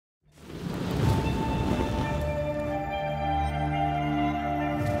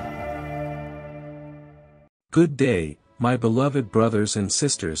Good day, my beloved brothers and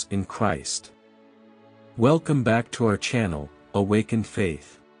sisters in Christ. Welcome back to our channel, Awaken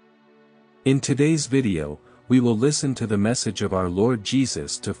Faith. In today's video, we will listen to the message of our Lord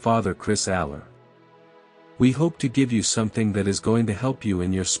Jesus to Father Chris Alar. We hope to give you something that is going to help you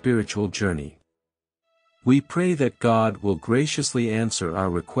in your spiritual journey. We pray that God will graciously answer our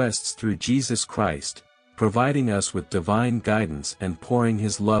requests through Jesus Christ, providing us with divine guidance and pouring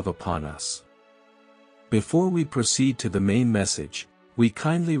His love upon us. Before we proceed to the main message, we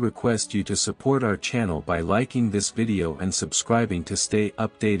kindly request you to support our channel by liking this video and subscribing to stay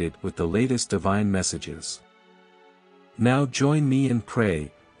updated with the latest divine messages. Now join me and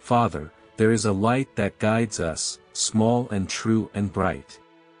pray. Father, there is a light that guides us, small and true and bright.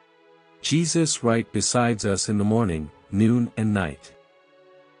 Jesus right beside us in the morning, noon and night.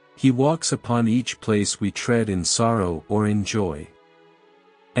 He walks upon each place we tread in sorrow or in joy,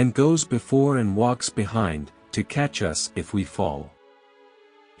 and goes before and walks behind, to catch us if we fall.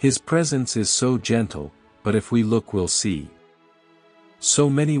 His presence is so gentle, but if we look we'll see. So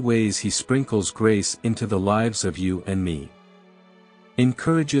many ways He sprinkles grace into the lives of you and me.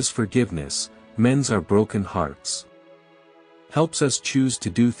 Encourages forgiveness, mends our broken hearts. Helps us choose to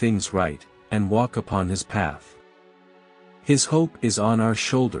do things right, and walk upon His path. His hope is on our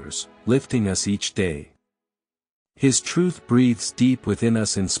shoulders, lifting us each day. His truth breathes deep within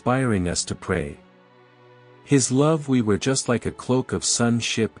us, inspiring us to pray. His love we wear just like a cloak of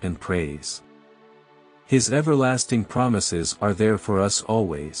sonship and praise. His everlasting promises are there for us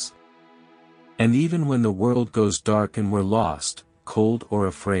always. And even when the world goes dark and we're lost, cold or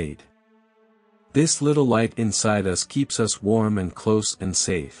afraid, this little light inside us keeps us warm and close and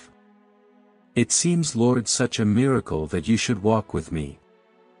safe. It seems, Lord, such a miracle that you should walk with me.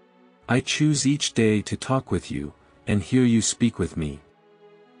 I choose each day to talk with you, and hear you speak with me.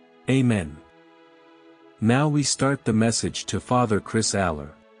 Amen. Now we start the message to Father Chris Alar.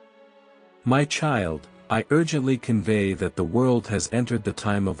 My child, I urgently convey that the world has entered the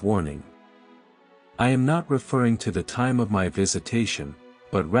time of warning. I am not referring to the time of my visitation,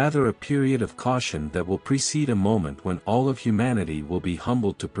 but rather a period of caution that will precede a moment when all of humanity will be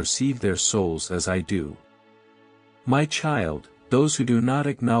humbled to perceive their souls as I do. My child, those who do not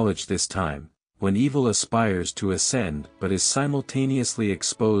acknowledge this time, when evil aspires to ascend but is simultaneously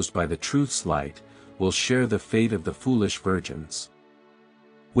exposed by the truth's light, will share the fate of the foolish virgins.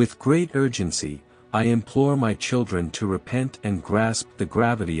 With great urgency, I implore my children to repent and grasp the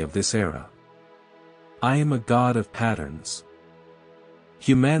gravity of this era. I am a God of patterns.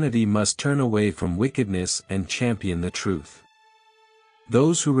 Humanity must turn away from wickedness and champion the truth.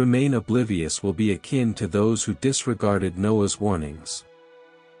 Those who remain oblivious will be akin to those who disregarded Noah's warnings.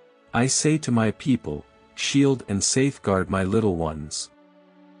 I say to my people, shield and safeguard my little ones.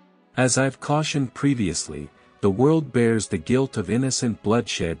 As I've cautioned previously, the world bears the guilt of innocent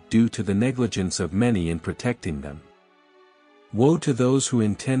bloodshed due to the negligence of many in protecting them. Woe to those who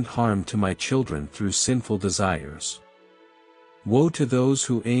intend harm to my children through sinful desires. Woe to those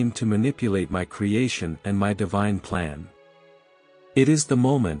who aim to manipulate my creation and my divine plan. It is the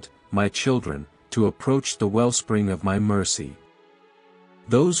moment, my children, to approach the wellspring of my mercy.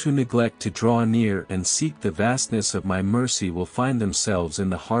 Those who neglect to draw near and seek the vastness of my mercy will find themselves in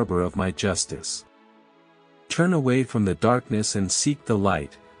the harbor of my justice. Turn away from the darkness and seek the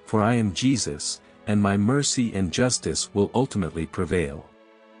light, for I am Jesus, and my mercy and justice will ultimately prevail.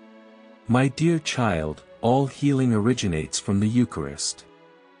 My dear child, all healing originates from the Eucharist.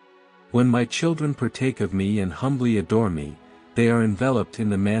 When my children partake of me and humbly adore me, they are enveloped in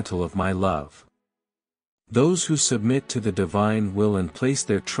the mantle of my love. Those who submit to the divine will and place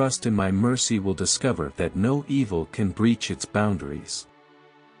their trust in my mercy will discover that no evil can breach its boundaries.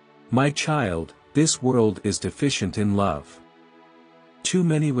 My child, this world is deficient in love. Too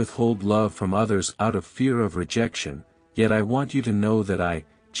many withhold love from others out of fear of rejection, yet I want you to know that I,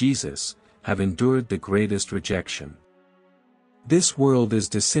 Jesus, have endured the greatest rejection. This world is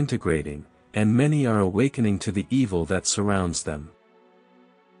disintegrating, and many are awakening to the evil that surrounds them.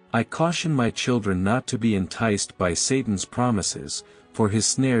 I caution my children not to be enticed by Satan's promises, for his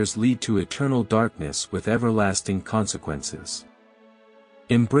snares lead to eternal darkness with everlasting consequences.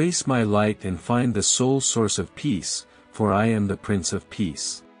 Embrace my light and find the sole source of peace, for I am the Prince of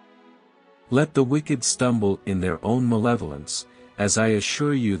Peace. Let the wicked stumble in their own malevolence, as I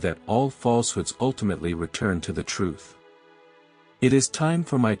assure you that all falsehoods ultimately return to the truth. It is time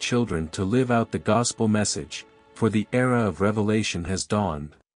for my children to live out the gospel message, for the era of revelation has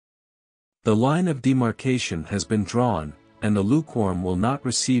dawned. The line of demarcation has been drawn, and the lukewarm will not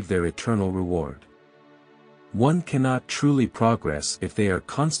receive their eternal reward. One cannot truly progress if they are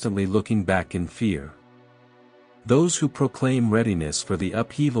constantly looking back in fear. Those who proclaim readiness for the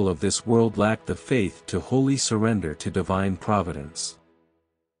upheaval of this world lack the faith to wholly surrender to divine providence.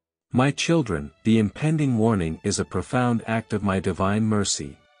 My children, the impending warning is a profound act of my divine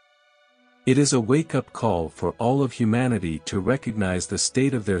mercy. It is a wake-up call for all of humanity to recognize the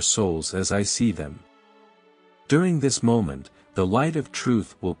state of their souls as I see them. During this moment, the light of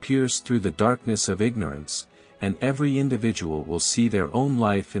truth will pierce through the darkness of ignorance, and every individual will see their own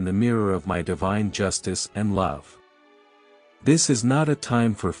life in the mirror of my divine justice and love. This is not a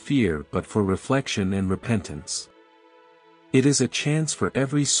time for fear but for reflection and repentance. It is a chance for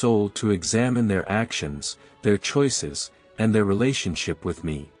every soul to examine their actions, their choices, and their relationship with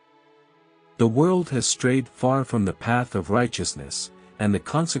me. The world has strayed far from the path of righteousness, and the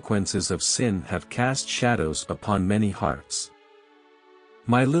consequences of sin have cast shadows upon many hearts.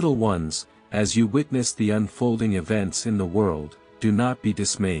 My little ones, as you witness the unfolding events in the world, do not be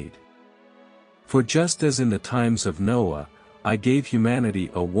dismayed. For just as in the times of Noah, I gave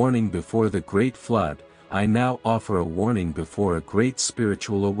humanity a warning before the great flood, I now offer a warning before a great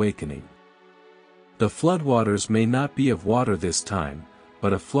spiritual awakening. The floodwaters may not be of water this time,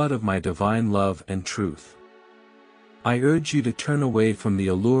 but a flood of my divine love and truth. I urge you to turn away from the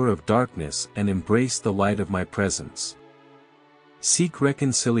allure of darkness and embrace the light of my presence. Seek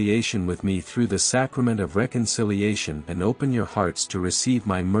reconciliation with me through the sacrament of reconciliation and open your hearts to receive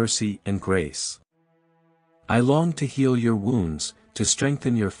my mercy and grace. I long to heal your wounds, to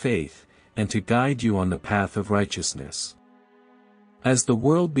strengthen your faith, and to guide you on the path of righteousness. As the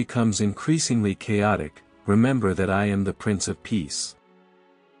world becomes increasingly chaotic, remember that I am the Prince of Peace.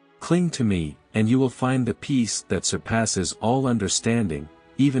 Cling to me, and you will find the peace that surpasses all understanding,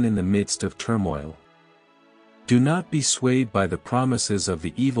 even in the midst of turmoil. Do not be swayed by the promises of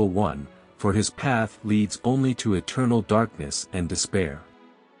the evil one, for his path leads only to eternal darkness and despair.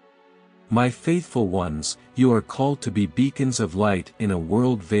 My faithful ones, you are called to be beacons of light in a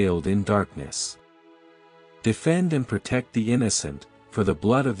world veiled in darkness. Defend and protect the innocent, for the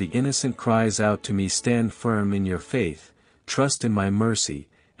blood of the innocent cries out to me. Stand firm in your faith, trust in my mercy,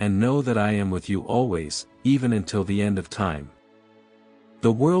 and know that I am with you always, even until the end of time.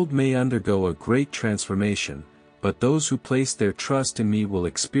 The world may undergo a great transformation, but those who place their trust in me will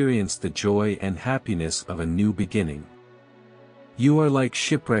experience the joy and happiness of a new beginning. You are like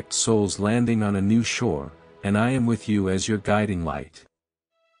shipwrecked souls landing on a new shore, and I am with you as your guiding light.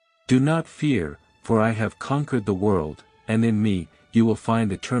 Do not fear, for I have conquered the world, and in me, you will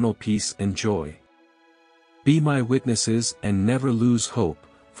find eternal peace and joy. Be my witnesses and never lose hope,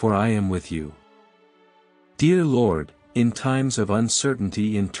 for I am with you. Dear Lord, in times of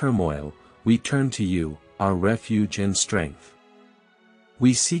uncertainty and turmoil, we turn to you, our refuge and strength.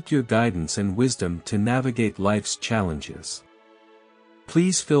 We seek your guidance and wisdom to navigate life's challenges.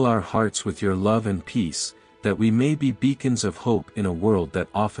 Please fill our hearts with your love and peace, that we may be beacons of hope in a world that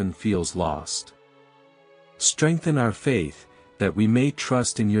often feels lost. Strengthen our faith, that we may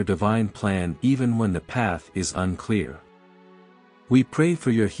trust in your divine plan even when the path is unclear. We pray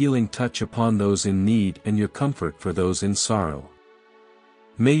for your healing touch upon those in need and your comfort for those in sorrow.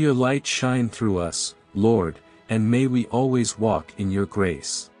 May your light shine through us, Lord, and may we always walk in your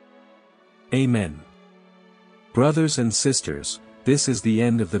grace. Amen. Brothers and sisters, this is the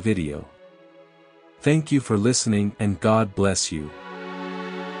end of the video. Thank you for listening and God bless you.